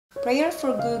Prayer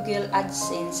for Google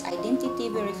Adsense Identity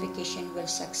Verification will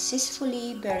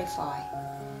successfully verify.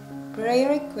 Prayer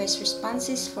request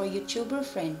responses for YouTuber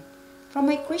friend from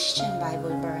my Christian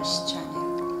Bible verse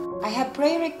channel. I have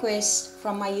prayer requests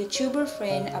from my YouTuber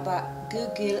friend about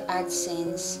Google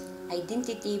Adsense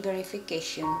Identity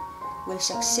Verification will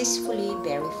successfully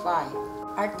verify.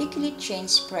 Articulate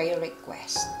change prayer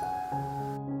request.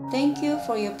 Thank you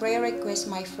for your prayer request,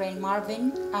 my friend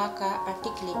Marvin, aka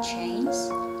Articulate Chains.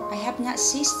 I have not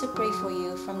ceased to pray for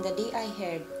you from the day I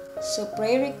heard. So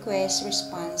prayer request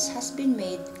response has been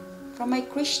made from my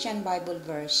Christian Bible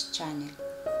verse channel.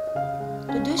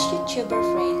 To those YouTuber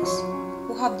friends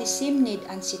who have the same need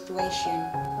and situation,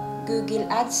 Google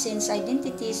Adsense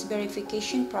Identities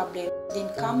Verification problem,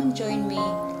 then come and join me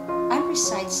and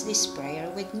recites this prayer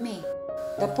with me.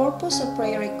 The purpose of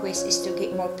prayer request is to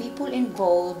get more people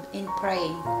involved in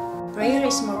praying. Prayer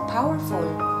is more powerful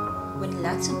when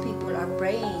lots of people are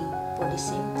praying for the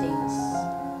same things.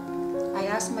 I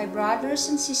ask my brothers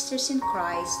and sisters in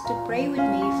Christ to pray with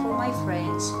me for my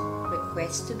friends'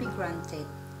 requests to be granted.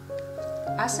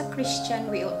 As a Christian,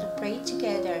 we ought to pray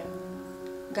together.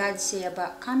 God said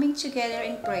about coming together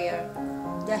in prayer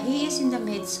that He is in the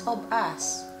midst of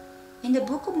us. In the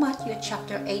book of Matthew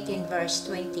chapter 18 verse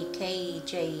 20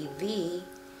 KJV,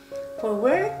 for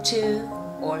where 2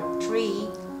 or 3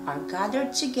 are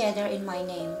gathered together in my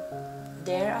name,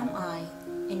 there am I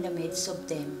in the midst of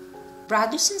them.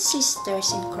 Brothers and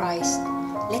sisters in Christ,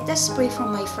 let us pray for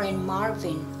my friend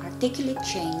Marvin, Articulate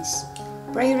Chains.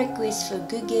 Prayer request for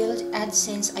Google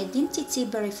Adsense Identity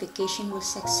Verification will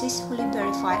successfully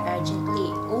verify urgently.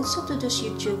 Also to those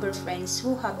YouTuber friends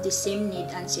who have the same need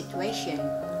and situation.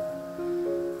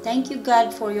 Thank you,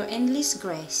 God, for your endless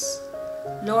grace.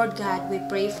 Lord God, we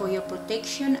pray for your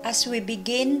protection as we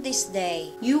begin this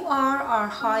day. You are our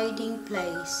hiding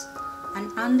place, and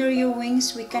under your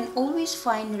wings we can always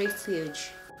find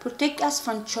refuge. Protect us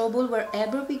from trouble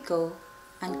wherever we go,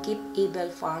 and keep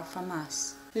evil far from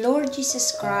us. Lord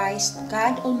Jesus Christ,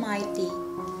 God Almighty,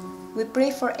 we pray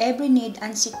for every need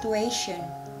and situation.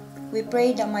 We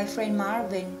pray that my friend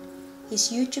Marvin, his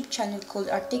YouTube channel called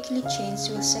Articulate Chains,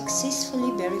 will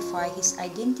successfully verify his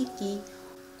identity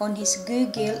on his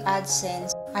Google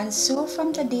Adsense. And so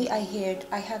from the day I heard,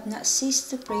 I have not ceased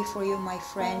to pray for you, my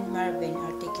friend Marvin,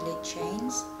 Articulate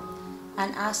Chains,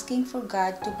 and asking for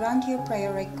God to grant your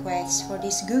prayer requests for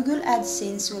this Google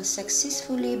Adsense will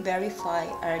successfully verify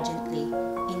urgently.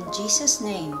 In Jesus'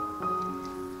 name.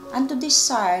 And to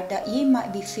desire that ye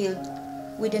might be filled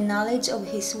with the knowledge of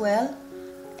His will,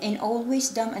 in all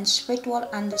wisdom and spiritual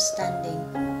understanding,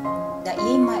 that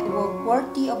ye might walk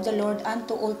worthy of the Lord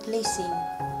unto all pleasing,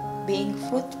 being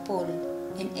fruitful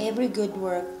in every good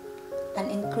work,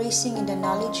 and increasing in the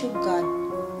knowledge of God,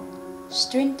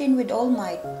 strengthened with all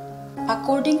might,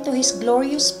 according to His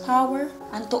glorious power,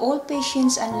 unto all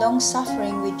patience and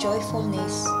long-suffering with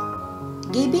joyfulness,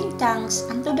 giving thanks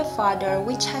unto the Father,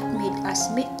 which hath made us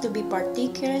meet to be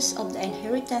partakers of the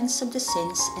inheritance of the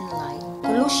saints in light.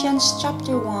 Colossians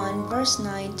chapter 1 verse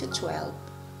 9 to 12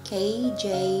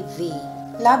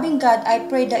 KJV. Loving God, I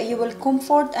pray that you will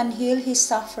comfort and heal his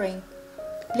suffering.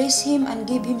 Bless him and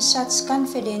give him such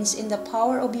confidence in the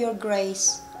power of your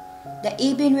grace, that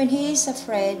even when he is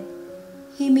afraid,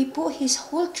 he may put his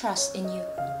whole trust in you.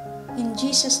 In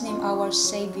Jesus' name, our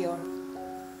Savior.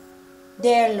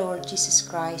 Dear Lord Jesus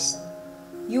Christ,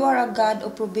 you are a God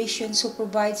of provisions who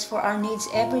provides for our needs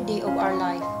every day of our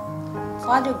life.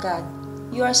 Father God,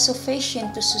 you are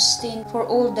sufficient to sustain for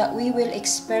all that we will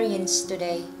experience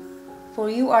today. For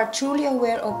you are truly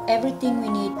aware of everything we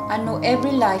need and know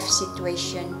every life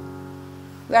situation.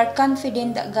 We are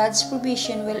confident that God's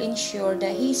provision will ensure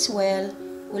that His will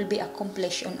be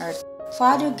accomplished on earth.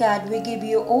 Father God, we give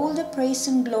you all the praise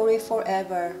and glory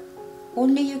forever.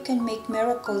 Only you can make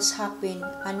miracles happen,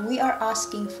 and we are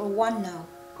asking for one now.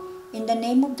 In the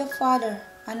name of the Father,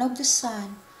 and of the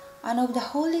Son, and of the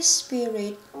Holy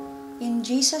Spirit, in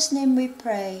Jesus' name we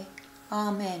pray.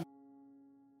 Amen.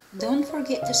 Don't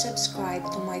forget to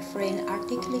subscribe to my friend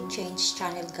Articulate Change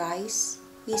channel, guys.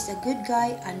 He's a good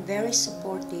guy and very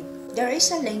supportive. There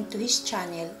is a link to his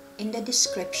channel in the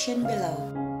description below.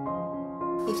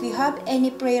 If you have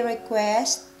any prayer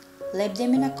requests, leave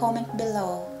them in a comment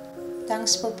below.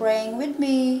 Thanks for praying with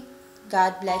me.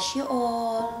 God bless you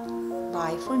all.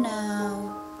 Bye for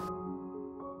now.